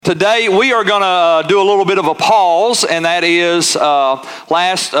Today we are going to do a little bit of a pause, and that is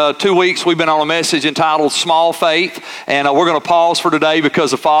last 2 weeks we've been on a message entitled Small Faith, and we're going to pause for today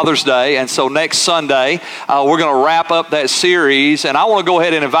because of Father's Day. And so next Sunday we're going to wrap up that series, and I want to go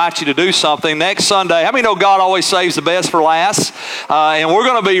ahead and invite you to do something next Sunday. How many know God always saves the best for last? And we're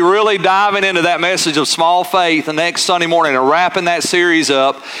going to be really diving into that message of small faith the next Sunday morning and wrapping that series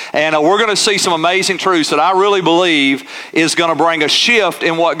up, and we're going to see some amazing truths that I really believe is going to bring a shift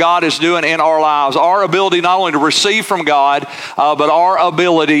in what God is doing in our lives. Our ability not only to receive from God, but our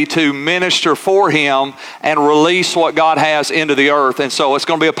ability to minister for Him and release what God has into the earth. And so it's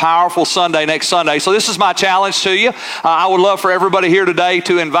going to be a powerful Sunday next Sunday. So this is my challenge to you. I would love for everybody here today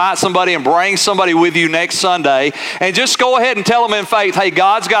to invite somebody and bring somebody with you next Sunday. And just go ahead and tell them in faith, hey,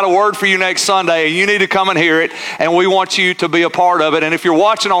 God's got a word for you next Sunday, and you need to come and hear it, and we want you to be a part of it. And if you're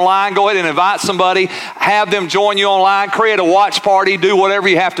watching online, go ahead and invite somebody, have them join you online, create a watch party, do whatever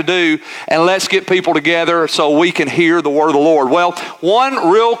you have to do, and let's get people together so we can hear the word of the Lord. Well,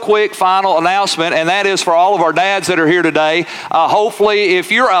 one real quick final announcement, and that is for all of our dads that are here today. Hopefully, if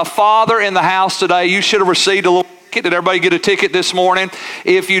you're a father in the house today, you should have received a little ticket. Did everybody get a ticket this morning?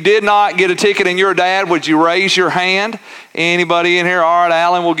 If you did not get a ticket and you're a dad, would you raise your hand? Anybody in here? All right,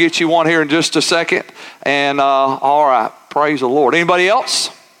 Alan, we'll get you one here in just a second. And all right, praise the Lord. Anybody else?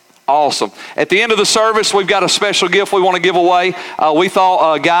 Awesome. At the end of the service, we've got a special gift we want to give away. We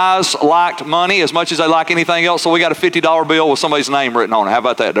thought guys liked money as much as they like anything else, so we got a $50 bill with somebody's name written on it. How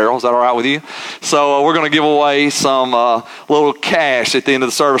about that, Daryl? Is that all right with you? So we're going to give away some little cash at the end of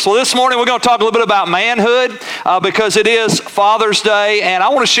the service. Well, this morning we're going to talk a little bit about manhood because it is Father's Day, and I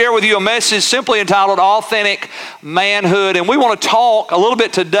want to share with you a message simply entitled Authentic Manhood. And we want to talk a little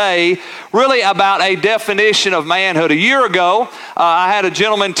bit today really about a definition of manhood. A year ago, I had a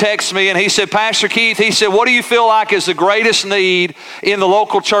gentleman text me and he said, Pastor Keith, he said, what do you feel like is the greatest need in the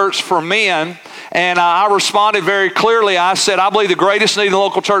local church for men? And I responded very clearly. I said, I believe the greatest need in the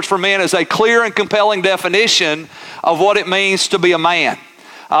local church for men is a clear and compelling definition of what it means to be a man.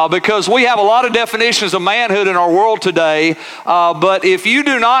 Because we have a lot of definitions of manhood in our world today, but if you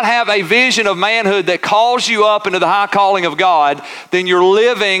do not have a vision of manhood that calls you up into the high calling of God, then you're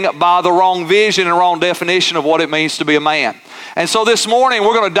living by the wrong vision and wrong definition of what it means to be a man. And so this morning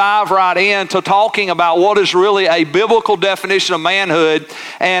we're going to dive right into talking about what is really a biblical definition of manhood.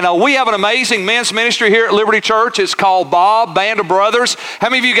 And we have an amazing men's ministry here at Liberty Church. It's called Bob Band of Brothers. How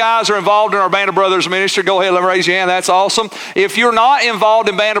many of you guys are involved in our Band of Brothers ministry? Go ahead, let me raise your hand. That's awesome. If you're not involved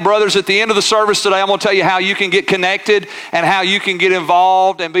in Band of Brothers, at the end of the service today, I'm going to tell you how you can get connected and how you can get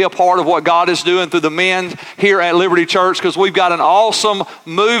involved and be a part of what God is doing through the men here at Liberty Church, because we've got an awesome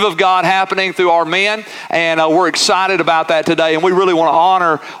move of God happening through our men, and we're excited about that today. And we really want to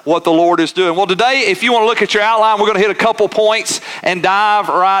honor what the Lord is doing. Well, today, if you want to look at your outline, we're going to hit a couple points and dive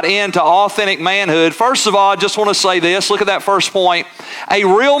right into authentic manhood. First of all, I just want to say this. Look at that first point. A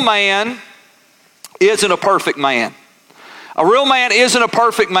real man isn't a perfect man. A real man isn't a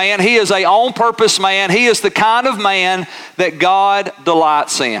perfect man. He is a on-purpose man. He is the kind of man that God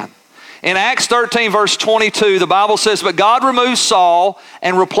delights in. In Acts 13, verse 22, the Bible says, but God removed Saul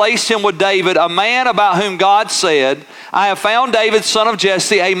and replaced him with David, a man about whom God said, I have found David, son of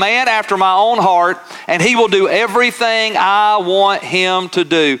Jesse, a man after my own heart, and he will do everything I want him to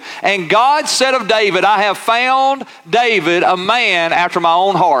do. And God said of David, I have found David, a man after my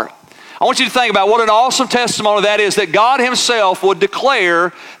own heart. I want you to think about what an awesome testimony that is, that God Himself would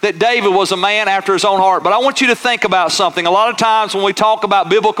declare that David was a man after His own heart. But I want you to think about something. A lot of times when we talk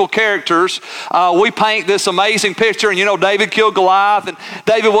about biblical characters, we paint this amazing picture, and you know, David killed Goliath, and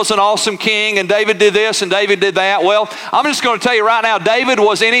David was an awesome king, and David did this, and David did that. Well, I'm just going to tell you right now, David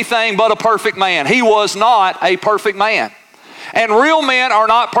was anything but a perfect man. He was not a perfect man. And real men are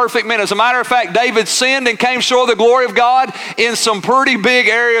not perfect men. As a matter of fact, David sinned and came short of the glory of God in some pretty big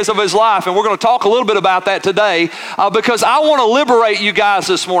areas of his life. And we're going to talk a little bit about that today because I want to liberate you guys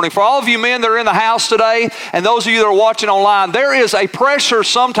this morning. For all of you men that are in the house today and those of you that are watching online, there is a pressure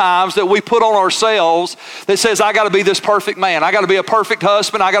sometimes that we put on ourselves that says, I got to be this perfect man. I got to be a perfect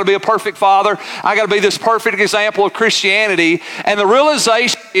husband. I got to be a perfect father. I got to be this perfect example of Christianity. And the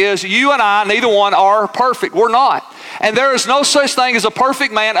realization is you and I, neither one are perfect. We're not. And there is no such thing as a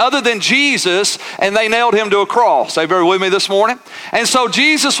perfect man other than Jesus, and they nailed him to a cross. Are you very with me this morning? And so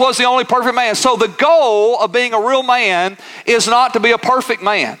Jesus was the only perfect man. So the goal of being a real man is not to be a perfect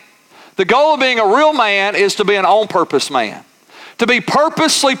man. The goal of being a real man is to be an on-purpose man. to be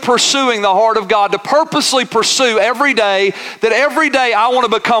purposely pursuing the heart of God, to purposely pursue every day, that every day I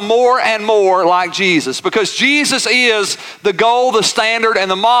want to become more and more like Jesus, because Jesus is the goal, the standard,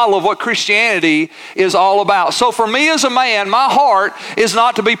 and the model of what Christianity is all about. So for me as a man, my heart is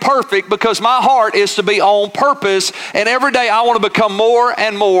not to be perfect, because my heart is to be on purpose, and every day I want to become more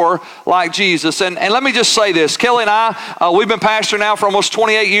and more like Jesus. And let me just say this, Kelly and I, we've been pastoring now for almost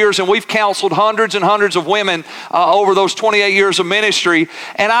 28 years, and we've counseled hundreds and hundreds of women over those 28 years of ministry,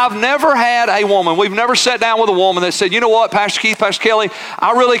 and I've never had a woman, we've never sat down with a woman that said, you know what, Pastor Keith, Pastor Kelly,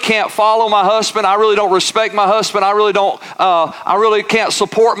 I really can't follow my husband, I really don't respect my husband, I really can't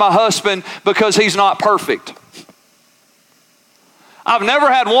support my husband because he's not perfect. I've never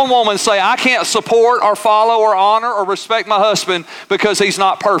had one woman say, I can't support or follow or honor or respect my husband because he's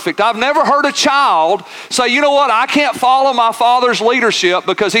not perfect. I've never heard a child say, you know what, I can't follow my father's leadership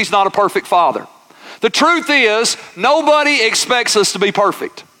because he's not a perfect father. The truth is, nobody expects us to be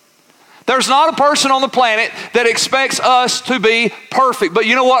perfect. There's not a person on the planet that expects us to be perfect. But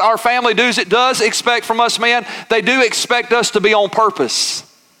you know what our family does expect from us men? They do expect us to be on purpose.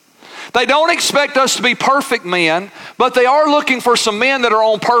 They don't expect us to be perfect men, but they are looking for some men that are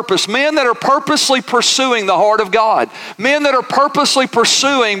on purpose, men that are purposely pursuing the heart of God, men that are purposely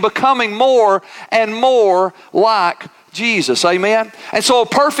pursuing becoming more and more like Jesus, amen? And so a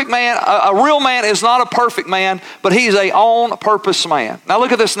perfect man, a real man is not a perfect man, but he's a on-purpose man. Now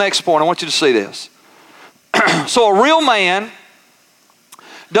look at this next point. I want you to see this. So a real man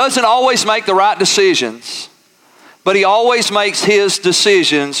doesn't always make the right decisions, but he always makes his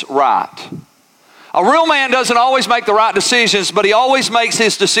decisions right. A real man doesn't always make the right decisions, but he always makes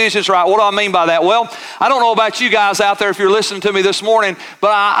his decisions right. What do I mean by that? Well, I don't know about you guys out there if you're listening to me this morning,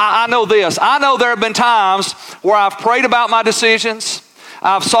 but I know this. I know there have been times where I've prayed about my decisions.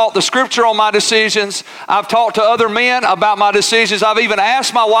 I've sought the scripture on my decisions. I've talked to other men about my decisions. I've even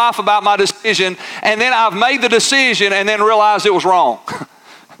asked my wife about my decision, and then I've made the decision and then realized it was wrong.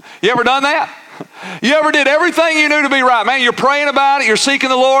 You ever done that? You ever did everything you knew to be right? Man, you're praying about it, you're seeking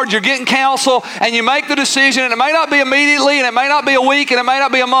the Lord, you're getting counsel, and you make the decision, and it may not be immediately, and it may not be a week, and it may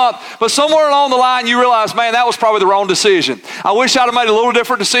not be a month, but somewhere along the line you realize, man, that was probably the wrong decision. I wish I'd have made a little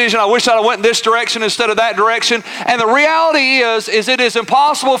different decision. I wish I'd have went in this direction instead of that direction. And the reality is it is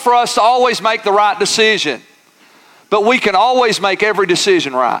impossible for us to always make the right decision, but we can always make every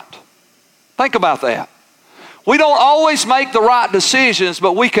decision right. Think about that. We don't always make the right decisions,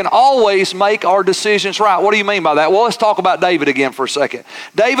 but we can always make our decisions right. What do you mean by that? Well, let's talk about David again for a second.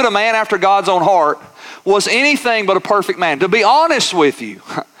 David, a man after God's own heart, was anything but a perfect man. To be honest with you,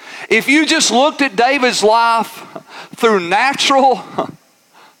 if you just looked at David's life through natural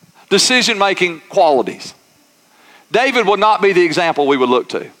decision-making qualities, David would not be the example we would look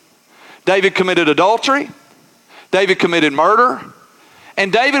to. David committed adultery. David committed murder.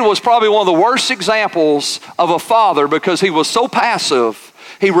 And David was probably one of the worst examples of a father because he was so passive,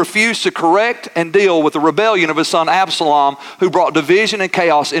 he refused to correct and deal with the rebellion of his son Absalom, who brought division and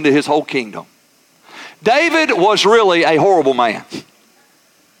chaos into his whole kingdom. David was really a horrible man.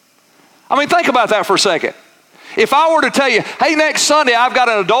 I mean, think about that for a second. If I were to tell you, hey, next Sunday I've got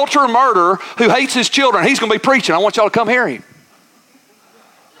an adulterer and murderer who hates his children, he's going to be preaching. I want y'all to come hear him.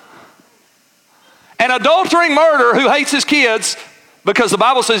 An adultering murderer who hates his kids, because the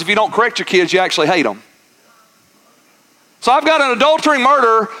Bible says if you don't correct your kids, you actually hate them. So I've got an adultering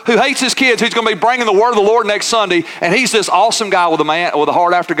murderer who hates his kids, who's going to be bringing the word of the Lord next Sunday, and he's this awesome guy with a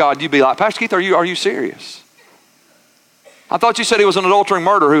heart after God. You'd be like, Pastor Keith, are you serious? I thought you said he was an adultering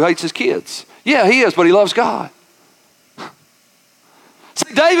murderer who hates his kids. Yeah, he is, but he loves God.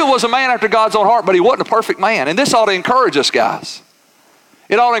 See, David was a man after God's own heart, but he wasn't a perfect man. And this ought to encourage us, guys.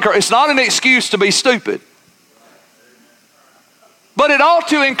 It's not an excuse to be stupid. But it ought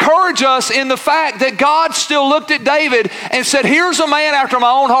to encourage us in the fact that God still looked at David and said, here's a man after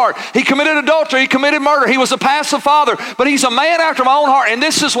my own heart. He committed adultery, he committed murder, he was a passive father, but he's a man after my own heart. And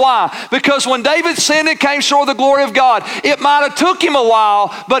this is why. Because when David sinned and came short of the glory of God, it might have took him a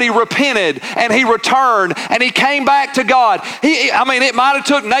while, but he repented and he returned and he came back to God. It might have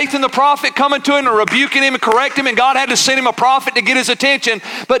took Nathan the prophet coming to him and rebuking him and correcting him, and God had to send him a prophet to get his attention.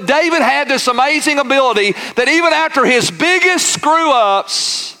 But David had this amazing ability that even after his biggest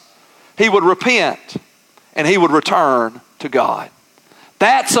screw-ups, he would repent and he would return to God.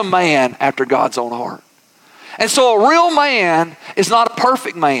 That's a man after God's own heart. And so a real man is not a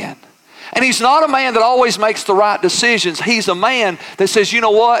perfect man. And he's not a man that always makes the right decisions. He's a man that says, you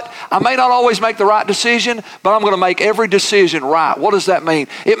know what? I may not always make the right decision, but I'm going to make every decision right. What does that mean?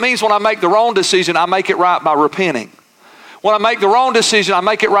 It means when I make the wrong decision, I make it right by repenting. When I make the wrong decision, I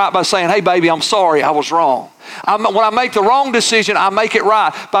make it right by saying, hey, baby, I'm sorry, I was wrong. When I make the wrong decision, I make it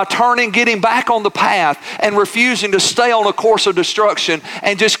right by getting back on the path and refusing to stay on a course of destruction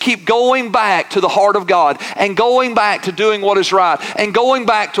and just keep going back to the heart of God and going back to doing what is right and going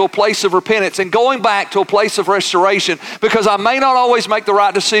back to a place of repentance and going back to a place of restoration, because I may not always make the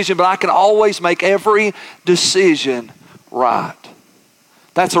right decision, but I can always make every decision right.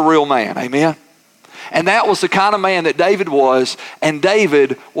 That's a real man, amen? And that was the kind of man that David was, and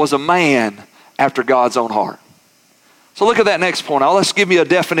David was a man after God's own heart. So look at that next point. Now let's give you a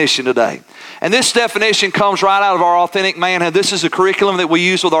definition today. And this definition comes right out of our authentic manhood. This is a curriculum that we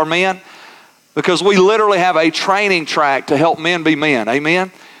use with our men, because we literally have a training track to help men be men,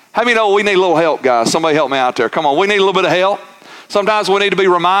 amen? How many know we need a little help, guys? Somebody help me out there. Come on, we need a little bit of help. Sometimes we need to be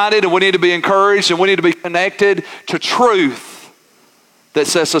reminded, and we need to be encouraged, and we need to be connected to truth that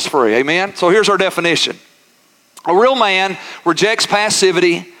sets us free. Amen? So here's our definition. A real man rejects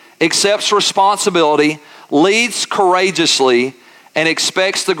passivity, accepts responsibility, leads courageously, and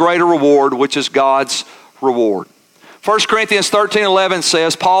expects the greater reward, which is God's reward. 1 Corinthians 13:11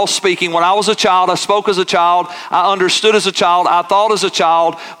 says, Paul speaking, when I was a child, I spoke as a child, I understood as a child, I thought as a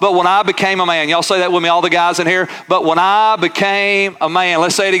child, but when I became a man. Y'all say that with me, all the guys in here. But when I became a man.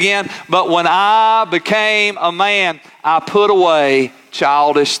 Let's say it again. But when I became a man, I put away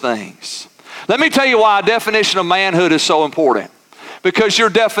childish things. Let me tell you why a definition of manhood is so important. Because your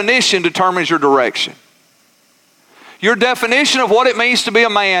definition determines your direction. Your definition of what it means to be a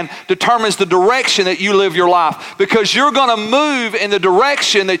man determines the direction that you live your life, because you're going to move in the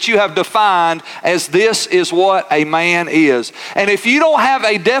direction that you have defined as this is what a man is. And if you don't have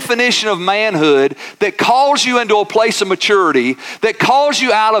a definition of manhood that calls you into a place of maturity, that calls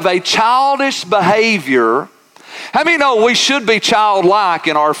you out of a childish behavior, how many know we should be childlike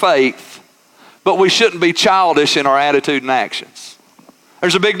in our faith, but we shouldn't be childish in our attitude and actions?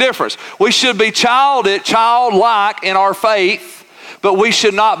 There's a big difference. We should be childlike in our faith, but we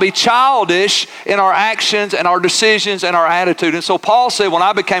should not be childish in our actions and our decisions and our attitude. And so Paul said, when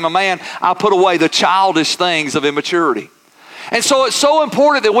I became a man, I put away the childish things of immaturity. And so it's so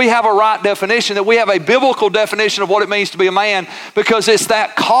important that we have a right definition, that we have a biblical definition of what it means to be a man, because it's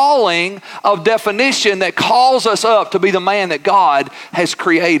that calling of definition that calls us up to be the man that God has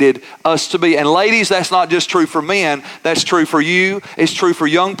created us to be. And ladies, that's not just true for men, that's true for you, it's true for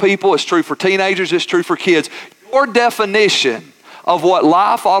young people, it's true for teenagers, it's true for kids. Your definition of what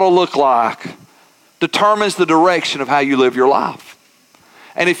life ought to look like determines the direction of how you live your life.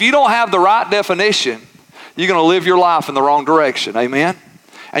 And if you don't have the right definition, you're going to live your life in the wrong direction, amen?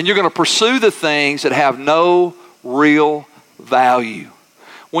 And you're going to pursue the things that have no real value.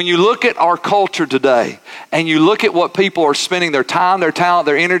 When you look at our culture today, and you look at what people are spending their time, their talent,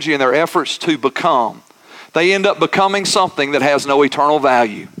 their energy, and their efforts to become, they end up becoming something that has no eternal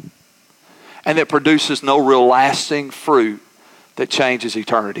value and that produces no real lasting fruit that changes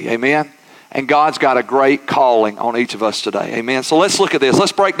eternity, amen? And God's got a great calling on each of us today. Amen. So let's look at this.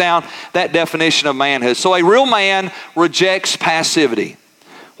 Let's break down that definition of manhood. So a real man rejects passivity.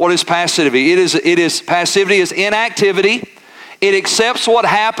 What is passivity? Passivity is inactivity. It accepts what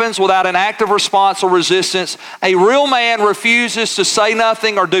happens without an active response or resistance. A real man refuses to say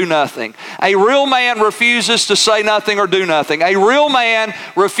nothing or do nothing. A real man refuses to say nothing or do nothing. A real man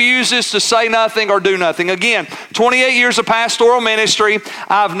refuses to say nothing or do nothing. Again, 28 years of pastoral ministry,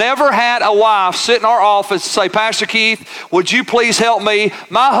 I've never had a wife sit in our office and say, Pastor Keith, would you please help me?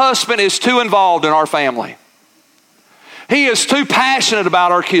 My husband is too involved in our family. He is too passionate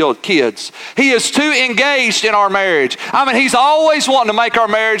about our kids. He is too engaged in our marriage. I mean, he's always wanting to make our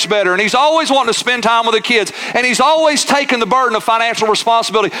marriage better, and he's always wanting to spend time with the kids, and he's always taking the burden of financial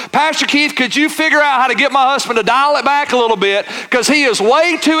responsibility. Pastor Keith, could you figure out how to get my husband to dial it back a little bit, because he is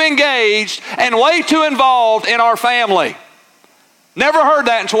way too engaged and way too involved in our family. Never heard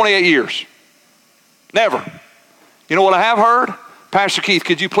that in 28 years. Never. You know what I have heard? Pastor Keith,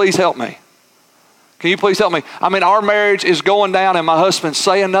 could you please help me? Can you please help me? I mean, our marriage is going down and my husband's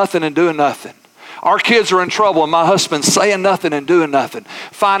saying nothing and doing nothing. Our kids are in trouble and my husband's saying nothing and doing nothing.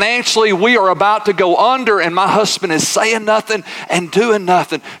 Financially, we are about to go under and my husband is saying nothing and doing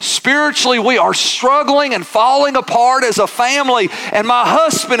nothing. Spiritually, we are struggling and falling apart as a family and my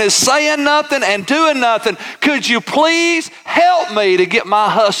husband is saying nothing and doing nothing. Could you please help me to get my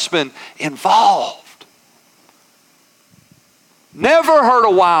husband involved? Never heard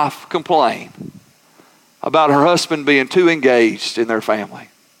a wife complain about her husband being too engaged in their family.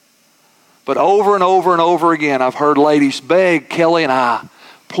 But over and over and over again, I've heard ladies beg Kelly and I,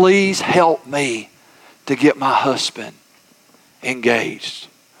 please help me to get my husband engaged.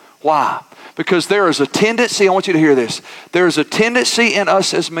 Why? Because there is a tendency, I want you to hear this, there is a tendency in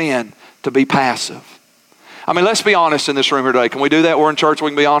us as men to be passive. I mean, let's be honest in this room here today. Can we do that? We're in church, we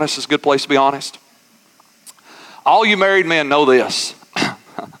can be honest. It's a good place to be honest. All you married men know this.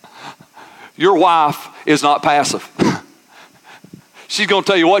 Your wife is not passive. She's going to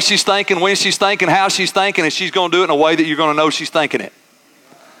tell you what she's thinking, when she's thinking, how she's thinking, and she's going to do it in a way that you're going to know she's thinking it.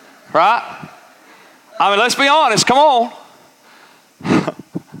 Right? I mean, let's be honest. Come on.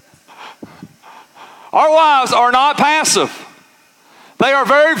 Our wives are not passive. They are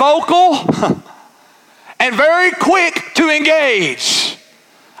very vocal and very quick to engage.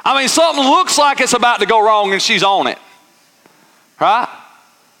 I mean, something looks like it's about to go wrong and she's on it. Right?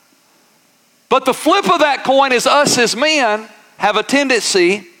 But the flip of that coin is us as men have a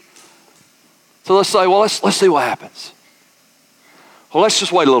tendency to let's say, well, let's see what happens. Well, let's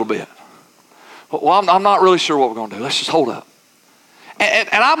just wait a little bit. Well, I'm not really sure what we're going to do. Let's just hold up. And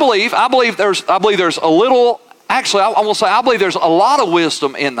I believe there's a little, actually, I will say, I believe there's a lot of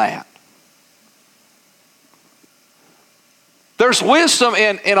wisdom in that. There's wisdom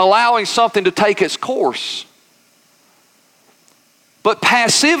in allowing something to take its course. But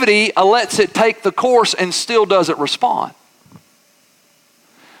passivity lets it take the course and still doesn't respond.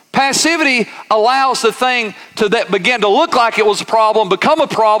 Passivity allows the thing that began to look like it was a problem become a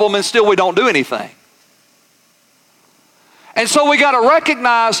problem, and still we don't do anything. And so we got to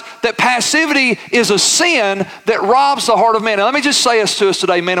recognize that passivity is a sin that robs the heart of man. Now let me just say this to us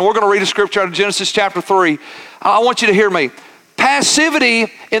today, men, and we're going to read a scripture out of Genesis chapter 3. I want you to hear me.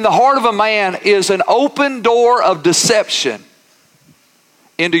 Passivity in the heart of a man is an open door of deception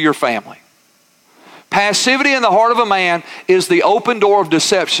into your family. Passivity in the heart of a man is the open door of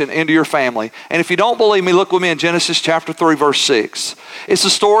deception into your family. And if you don't believe me, look with me in Genesis chapter 3, verse 6. It's the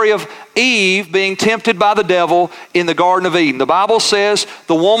story of Eve being tempted by the devil in the Garden of Eden. The Bible says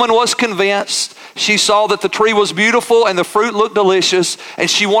the woman was convinced. She saw that the tree was beautiful and the fruit looked delicious, and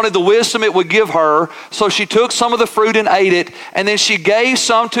she wanted the wisdom it would give her. So she took some of the fruit and ate it, and then she gave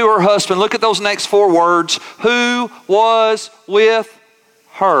some to her husband. Look at those next 4 words. Who was with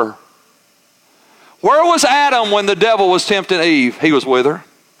her? Where was Adam when the devil was tempting Eve? He was with her.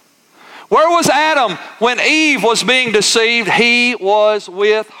 Where was Adam when Eve was being deceived? He was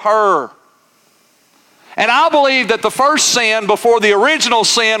with her. And I believe that the first sin before the original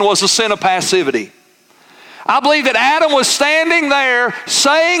sin was the sin of passivity. I believe that Adam was standing there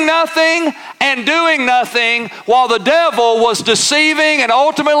saying nothing and doing nothing while the devil was deceiving and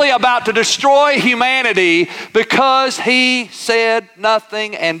ultimately about to destroy humanity because he said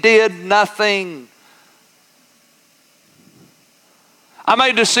nothing and did nothing. I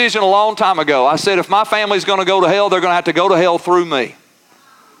made a decision a long time ago. I said, if my family's going to go to hell, they're going to have to go to hell through me.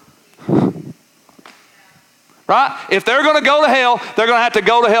 Right? If they're going to go to hell, they're going to have to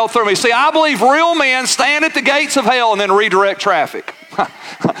go to hell through me. See, I believe real men stand at the gates of hell and then redirect traffic.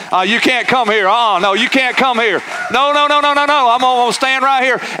 You can't come here. No, you can't come here. No. I'm going to stand right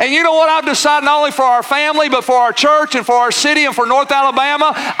here. And you know what? I've decided not only for our family, but for our church and for our city and for North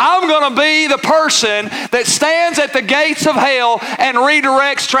Alabama, I'm going to be the person that stands at the gates of hell and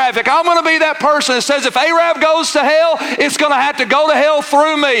redirects traffic. I'm going to be that person that says if Arab goes to hell, it's going to have to go to hell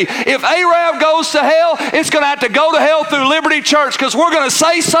through me. If Arab goes to hell, it's going to have to go to hell through Liberty Church, because we're going to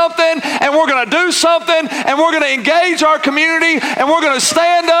say something and we're going to do something and we're going to engage our community and we're going to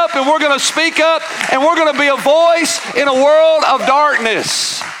stand up and we're going to speak up and we're going to be a voice in a world of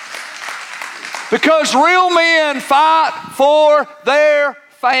darkness. Because real men fight for their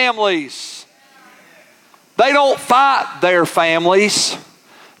families. They don't fight their families.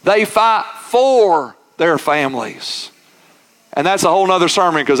 They fight for their families. And that's a whole nother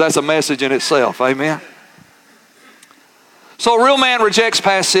sermon, because that's a message in itself. Amen. So a real man rejects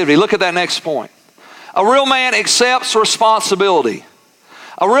passivity. Look at that next point. A real man accepts responsibility.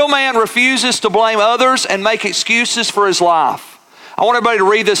 A real man refuses to blame others and make excuses for his life. I want everybody to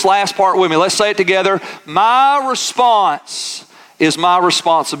read this last part with me. Let's say it together. My response is my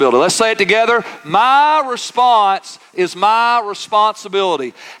responsibility. Let's say it together. My response is my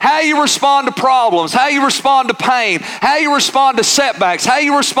responsibility. How you respond to problems, how you respond to pain, how you respond to setbacks, how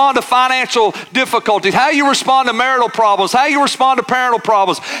you respond to financial difficulties, how you respond to marital problems, how you respond to parental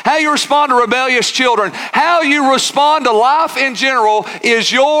problems, how you respond to rebellious children, how you respond to life in general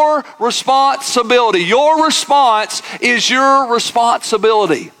is your responsibility. Your response is your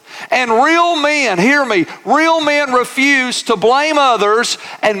responsibility. And real men, hear me, real men refuse to blame others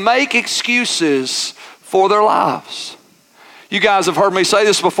and make excuses for their lives. You guys have heard me say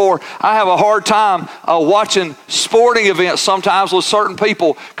this before. I have a hard time watching sporting events sometimes with certain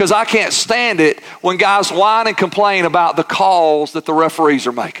people, because I can't stand it when guys whine and complain about the calls that the referees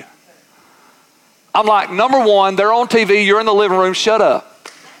are making. I'm like, number one, they're on TV, you're in the living room, shut up.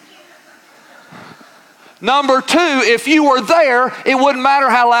 Number two, if you were there, it wouldn't matter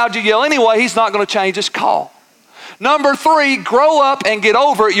how loud you yell anyway, he's not going to change his call. Number three, grow up and get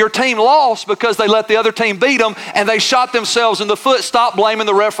over it. Your team lost because they let the other team beat them and they shot themselves in the foot. Stop blaming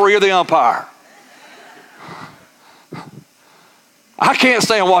the referee or the umpire. I can't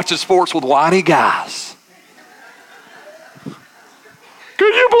stand watching sports with whiny guys. Can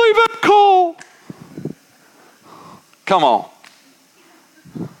you believe that call? Come on.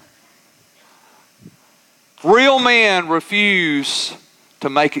 Real men refuse to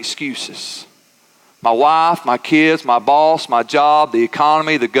make excuses. My wife, my kids, my boss, my job, the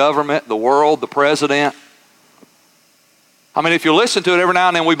economy, the government, the world, the president. I mean, if you listen to it, every now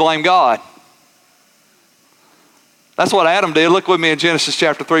and then we blame God. That's what Adam did. Look with me in Genesis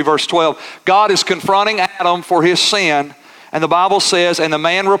chapter 3, verse 12. God is confronting Adam for his sin, and the Bible says, and the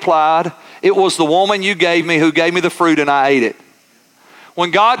man replied, it was the woman you gave me who gave me the fruit, and I ate it.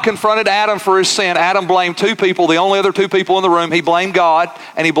 When God confronted Adam for his sin, Adam blamed two people, the only other two people in the room. He blamed God,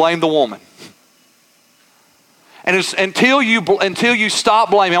 and he blamed the woman. And it's until you stop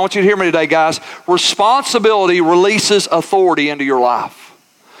blaming, I want you to hear me today, guys, responsibility releases authority into your life.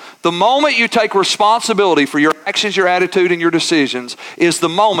 The moment you take responsibility for your actions, your attitude, and your decisions is the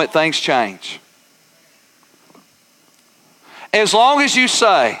moment things change. As long as you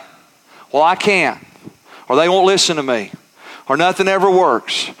say, well, I can't, or they won't listen to me, or nothing ever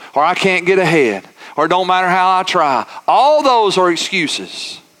works, or I can't get ahead, or it don't matter how I try, all those are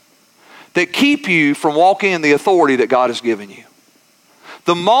excuses that keep you from walking in the authority that God has given you.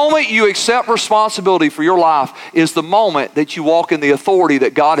 The moment you accept responsibility for your life is the moment that you walk in the authority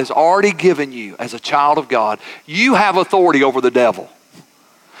that God has already given you as a child of God. You have authority over the devil.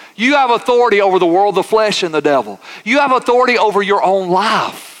 You have authority over the world, the flesh, and the devil. You have authority over your own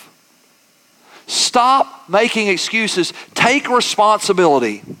life. Stop making excuses. Take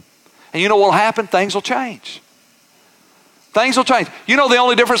responsibility. And you know what will happen? Things will change. Things will change. You know the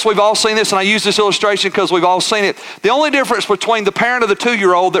only difference, we've all seen this, and I use this illustration because we've all seen it. The only difference between the parent of the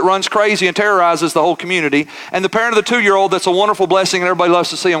 2-year-old that runs crazy and terrorizes the whole community and the parent of the 2-year-old that's a wonderful blessing and everybody loves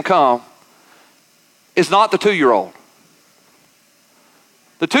to see them come is not the 2-year-old.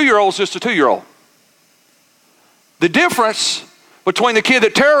 The 2-year-old is just a 2-year-old. The difference between the kid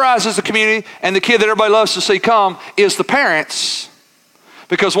that terrorizes the community and the kid that everybody loves to see come is the parents.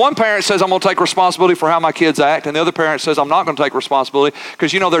 Because one parent says, I'm going to take responsibility for how my kids act, and the other parent says, I'm not going to take responsibility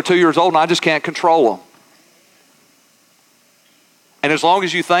because they're 2 years old and I just can't control them. And as long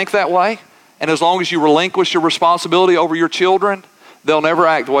as you think that way, and as long as you relinquish your responsibility over your children, they'll never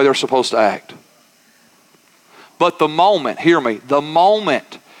act the way they're supposed to act. But the moment, hear me, the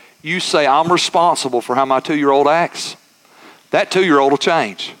moment you say, I'm responsible for how my 2-year-old acts, that 2-year-old will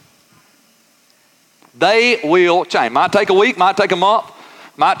change. They will change. Might take a week, might take a month,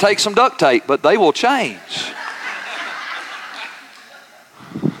 might take some duct tape, but they will change.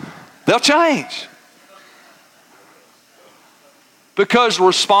 They'll change. Because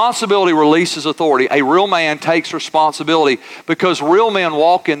responsibility releases authority. A real man takes responsibility because real men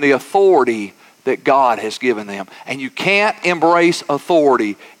walk in the authority that God has given them. And you can't embrace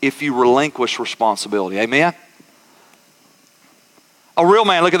authority if you relinquish responsibility. Amen? A real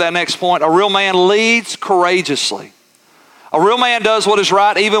man, look at that next point. A real man leads courageously. A real man does what is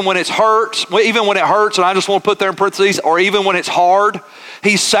right even when it hurts, and I just want to put there in parentheses, or even when it's hard.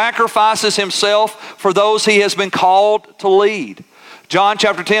 He sacrifices himself for those he has been called to lead. John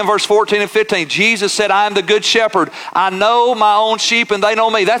chapter 10, verse 14 and 15, Jesus said, I am the good shepherd. I know my own sheep and they know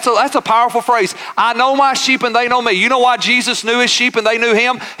me. That's a powerful phrase. I know my sheep and they know me. You know why Jesus knew his sheep and they knew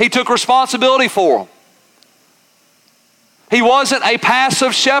him? He took responsibility for them. He wasn't a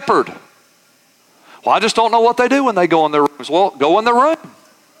passive shepherd. Well, I just don't know what they do when they go in their rooms. Well, go in their room.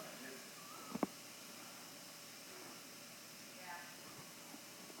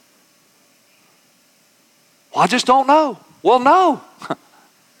 Well, I just don't know. Well, no.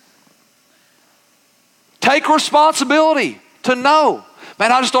 Take responsibility to know.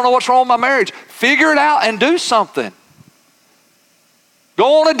 Man, I just don't know what's wrong with my marriage. Figure it out and do something.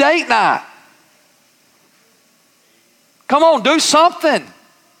 Go on a date night. Come on, do something.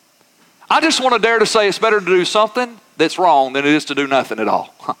 I just want to dare to say it's better to do something that's wrong than it is to do nothing at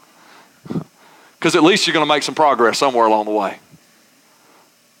all. Because at least you're going to make some progress somewhere along the way.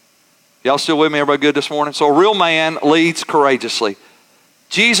 Y'all still with me? Everybody good this morning? So a real man leads courageously.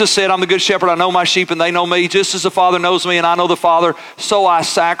 Jesus said, I'm the good shepherd. I know my sheep and they know me. Just as the Father knows me and I know the Father, so I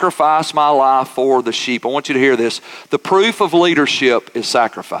sacrifice my life for the sheep. I want you to hear this. The proof of leadership is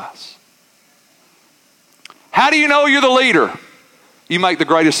sacrifice. How do you know you're the leader? You make the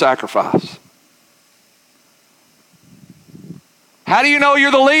greatest sacrifice. How do you know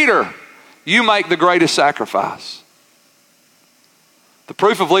you're the leader? You make the greatest sacrifice. The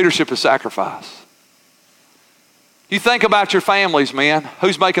proof of leadership is sacrifice. You think about your families, man.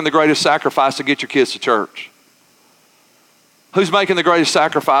 Who's making the greatest sacrifice to get your kids to church? Who's making the greatest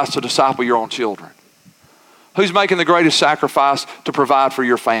sacrifice to disciple your own children? Who's making the greatest sacrifice to provide for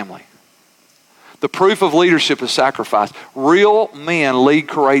your family? The proof of leadership is sacrifice. Real men lead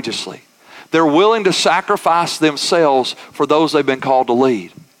courageously. They're willing to sacrifice themselves for those they've been called to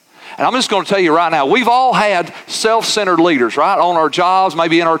lead. And I'm just going to tell you right now, we've all had self-centered leaders, right? On our jobs,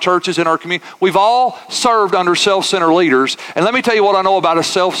 maybe in our churches, in our community. We've all served under self-centered leaders. And let me tell you what I know about a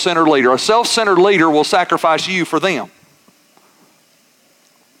self-centered leader. A self-centered leader will sacrifice you for them.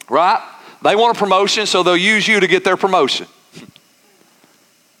 Right? They want a promotion, so they'll use you to get their promotion.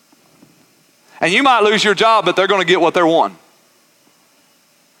 And you might lose your job, but they're going to get what they're wanting.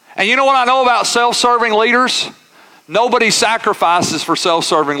 And you know what I know about self-serving leaders? Nobody sacrifices for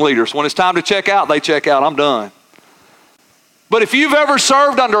self-serving leaders. When it's time to check out, they check out. I'm done. But if you've ever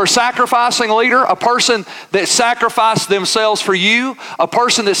served under a sacrificing leader, a person that sacrificed themselves for you, a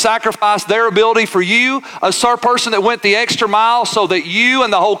person that sacrificed their ability for you, a person that went the extra mile so that you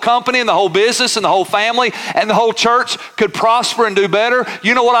and the whole company and the whole business and the whole family and the whole church could prosper and do better,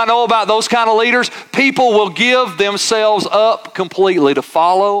 you know what I know about those kind of leaders? People will give themselves up completely to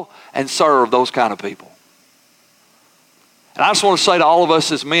follow and serve those kind of people. And I just want to say to all of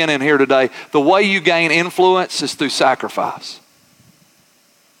us as men in here today, the way you gain influence is through sacrifice.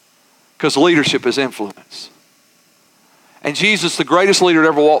 Because leadership is influence. And Jesus, the greatest leader to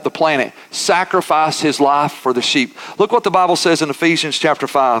ever walk the planet, sacrificed his life for the sheep. Look what the Bible says in Ephesians chapter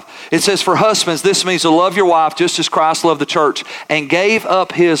 5. It says, for husbands, this means to love your wife just as Christ loved the church and gave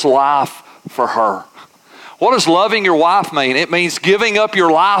up his life for her. What does loving your wife mean? It means giving up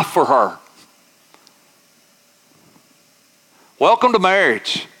your life for her. Welcome to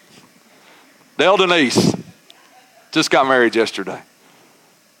marriage. Dale Denise just got married yesterday.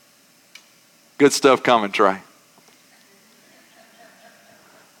 Good stuff coming, Trey.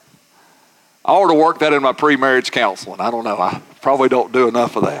 I ought to work that in my pre-marriage counseling. I don't know. I probably don't do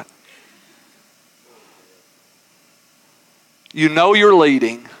enough of that. You know you're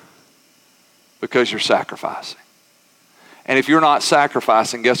leading because you're sacrificing. And if you're not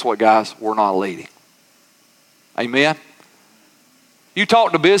sacrificing, guess what, guys? We're not leading. Amen? You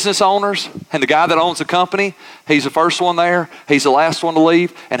talk to business owners, and the guy that owns the company, he's the first one there, he's the last one to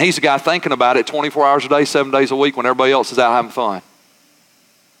leave, and he's the guy thinking about it 24 hours a day, 7 days a week when everybody else is out having fun.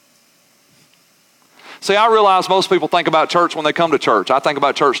 See, I realize most people think about church when they come to church. I think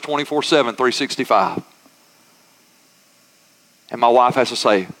about church 24/7, 365. And my wife has to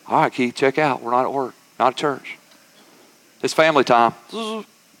say, all right, Keith, check out. We're not at work, not at church. It's family time.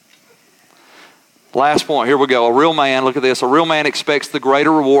 Last point, here we go. A real man, look at this. A real man expects the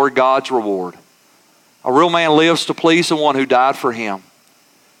greater reward, God's reward. A real man lives to please the one who died for him.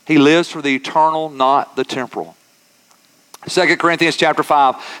 He lives for the eternal, not the temporal. 2 Corinthians chapter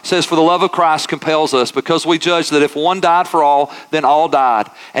 5 says, for the love of Christ compels us, because we judge that if one died for all, then all died.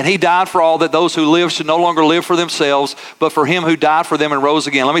 And he died for all, that those who live should no longer live for themselves, but for him who died for them and rose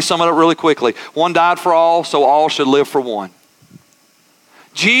again. Let me sum it up really quickly. One died for all, so all should live for one.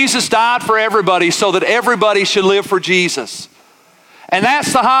 Jesus died for everybody so that everybody should live for Jesus. And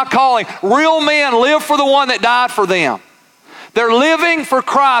that's the high calling. Real men live for the one that died for them. They're living for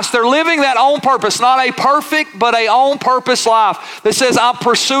Christ. They're living that own purpose, not a perfect, but a own purpose life that says, I'm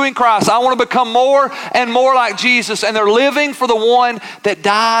pursuing Christ. I want to become more and more like Jesus. And they're living for the one that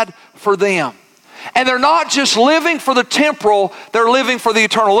died for them. And they're not just living for the temporal, they're living for the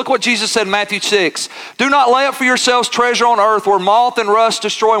eternal. Look what Jesus said in Matthew 6. Do not lay up for yourselves treasure on earth where moth and rust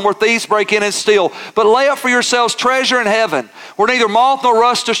destroy and where thieves break in and steal. But lay up for yourselves treasure in heaven where neither moth nor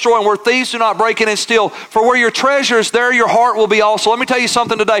rust destroy and where thieves do not break in and steal. For where your treasure is, there your heart will be also. Let me tell you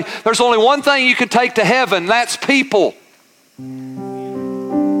something today. There's only one thing you can take to heaven, and that's people.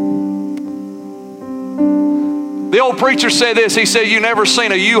 The old preacher said this. He said, you never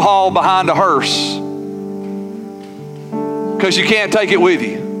seen a U-Haul behind a hearse because you can't take it with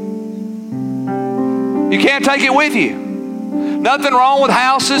you. You can't take it with you. Nothing wrong with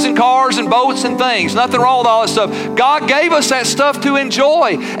houses and cars and boats and things. Nothing wrong with all that stuff. God gave us that stuff to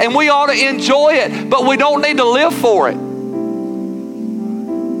enjoy, and we ought to enjoy it, but we don't need to live for it.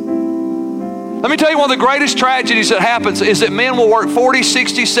 Let me tell you, one of the greatest tragedies that happens is that men will work 40,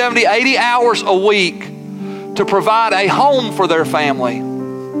 60, 70, 80 hours a week to provide a home for their family.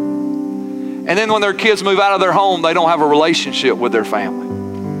 And then when their kids move out of their home, they don't have a relationship with their family.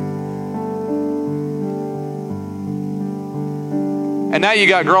 And now you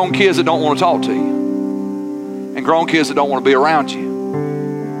got grown kids that don't want to talk to you. and grown kids that don't want to be around you.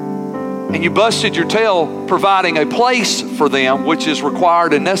 And you busted your tail providing a place for them, which is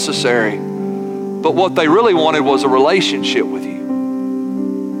required and necessary. But what they really wanted was a relationship with you.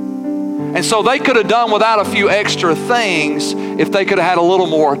 And so they could have done without a few extra things if they could have had a little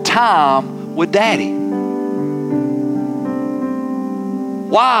more time with Daddy.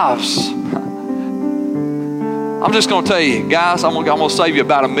 Wives, I'm just going to tell you, guys, I'm going to save you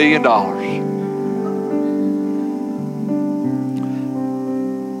about $1 million.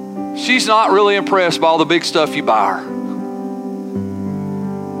 She's not really impressed by all the big stuff you buy her.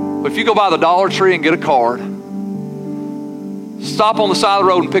 But if you go by the Dollar Tree and get a card, stop on the side of the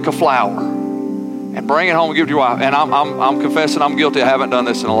road and pick a flower and bring it home and give it to your wife. And I'm confessing I'm guilty. I haven't done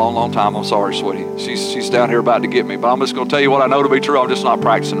this in a long, long time. I'm sorry, sweetie. She's down here about to get me. But I'm just going to tell you what I know to be true. I'm just not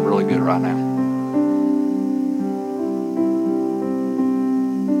practicing really good right now.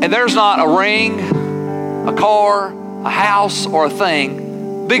 And there's not a ring, a car, a house, or a thing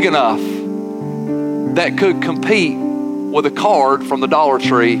big enough that could compete with a card from the Dollar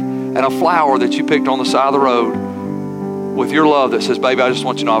Tree and a flower that you picked on the side of the road with your love that says, baby, I just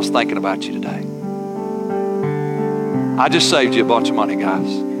want you to know I was thinking about you today. I just saved you a bunch of money, guys.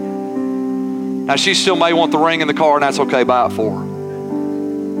 Now, she still may want the ring and the car, and that's okay, buy it for her.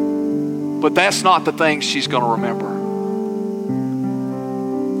 But that's not the thing she's going to remember.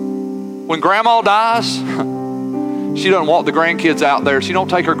 When Grandma dies, she doesn't walk the grandkids out there. She don't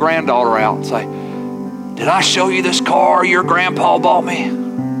take her granddaughter out and say, did I show you this car your grandpa bought me?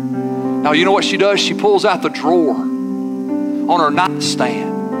 Now, you know what she does? She pulls out the drawer on her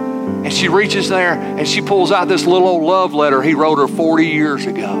nightstand, and she reaches there and she pulls out this little old love letter he wrote her 40 years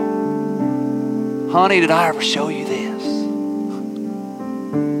ago. Honey, did I ever show you this?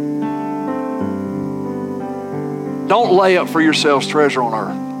 Don't lay up for yourselves treasure on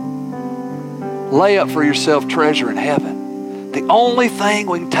earth. Lay up for yourself treasure in heaven. The only thing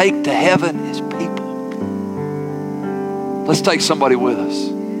we can take to heaven is people. Let's take somebody with us.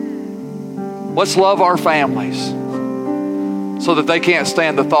 Let's love our families so that they can't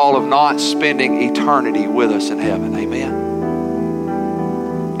stand the thought of not spending eternity with us in heaven. Amen.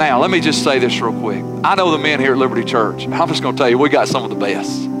 Now, let me just say this real quick. I know the men here at Liberty Church. I'm just going to tell you, we got some of the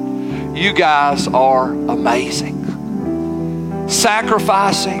best. You guys are amazing.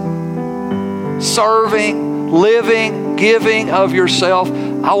 Sacrificing, serving, living, giving of yourself.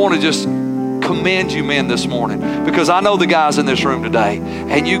 I want to just commend you men this morning, because I know the guys in this room today,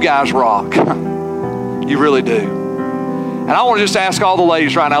 and you guys rock. You really do. And I want to just ask all the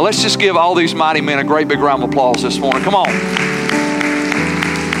ladies right now, let's just give all these mighty men a great big round of applause this morning. Come on.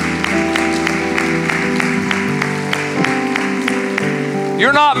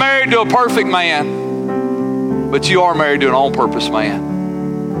 You're not married to a perfect man, but you are married to an on-purpose man.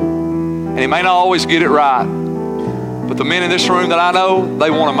 And he may not always get it right, but the men in this room that I know, they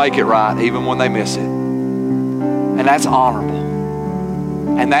want to make it right even when they miss it. And that's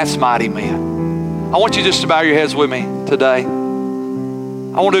honorable. And that's mighty men. I want you just to bow your heads with me today.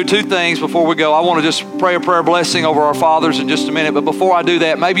 I want to do two things before we go. I want to just pray a prayer blessing over our fathers in just a minute. But before I do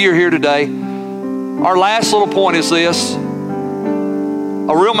that, maybe you're here today. Our last little point is this.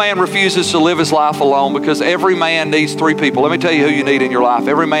 A real man refuses to live his life alone, because every man needs three people. Let me tell you who you need in your life.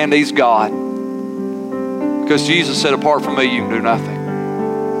 Every man needs God. Because Jesus said, apart from me, you can do nothing.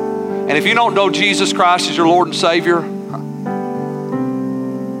 And if you don't know Jesus Christ as your Lord and Savior,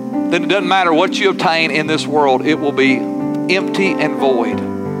 then it doesn't matter what you obtain in this world. It will be empty and void.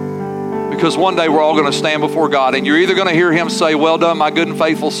 Because one day we're all going to stand before God, and you're either going to hear Him say, well done, my good and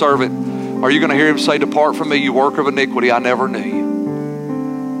faithful servant, or you're going to hear Him say, depart from me, you worker of iniquity, I never knew you.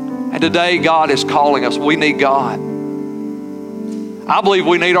 And today God is calling us. We need God. I believe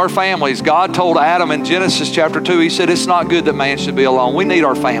we need our families. God told Adam in Genesis chapter 2, He said, it's not good that man should be alone. We need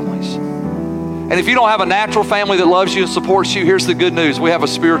our families. And if you don't have a natural family that loves you and supports you, here's the good news. We have a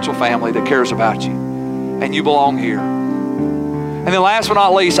spiritual family that cares about you. And you belong here. And then last but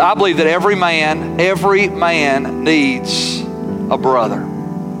not least, I believe that every man needs a brother.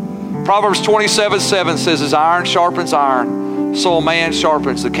 Proverbs 27:7 says, as iron sharpens iron, so a man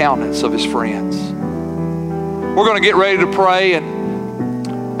sharpens the countenance of his friends. We're going to get ready to pray, and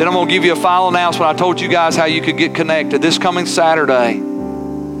then I'm going to give you a final announcement. I told you guys how you could get connected. This coming Saturday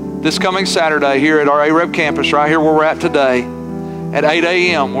here at our AREB campus, right here where we're at today, at 8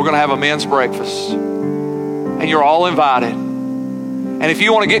 a.m., we're going to have a men's breakfast. And you're all invited. And if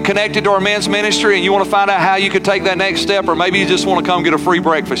you want to get connected to our men's ministry and you want to find out how you could take that next step, or maybe you just want to come get a free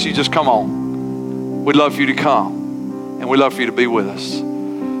breakfast, you just come on. We'd love for you to come. And we'd love for you to be with us.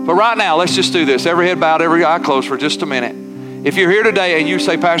 But right now, let's just do this. Every head bowed, every eye closed for just a minute. If you're here today and you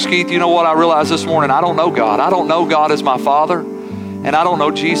say, Pastor Keith, you know what I realized this morning? I don't know God. I don't know God as my Father, and I don't know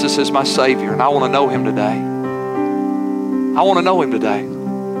Jesus as my Savior, and I want to know Him today. I want to know Him today.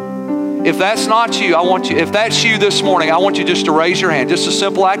 If that's not you, if that's you this morning, I want you just to raise your hand. Just a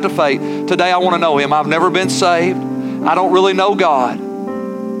simple act of faith. Today I want to know Him. I've never been saved. I don't really know God.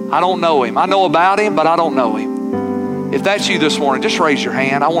 I don't know Him. I know about Him, but I don't know Him. If that's you this morning, just raise your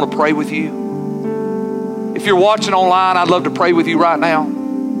hand. I want to pray with you. If you're watching online, I'd love to pray with you right now.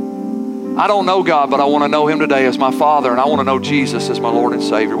 I don't know God, but I want to know Him today as my Father, and I want to know Jesus as my Lord and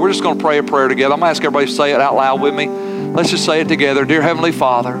Savior. We're just going to pray a prayer together. I'm going to ask everybody to say it out loud with me. Let's just say it together. Dear Heavenly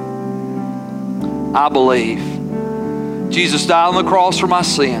Father, I believe Jesus died on the cross for my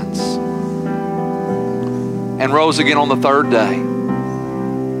sins and rose again on the third day.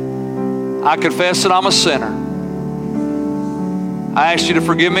 I confess that I'm a sinner. I ask you to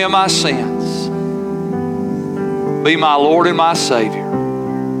forgive me of my sins. Be my Lord and my Savior.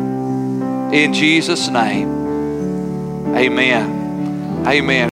 In Jesus' name, amen. Amen.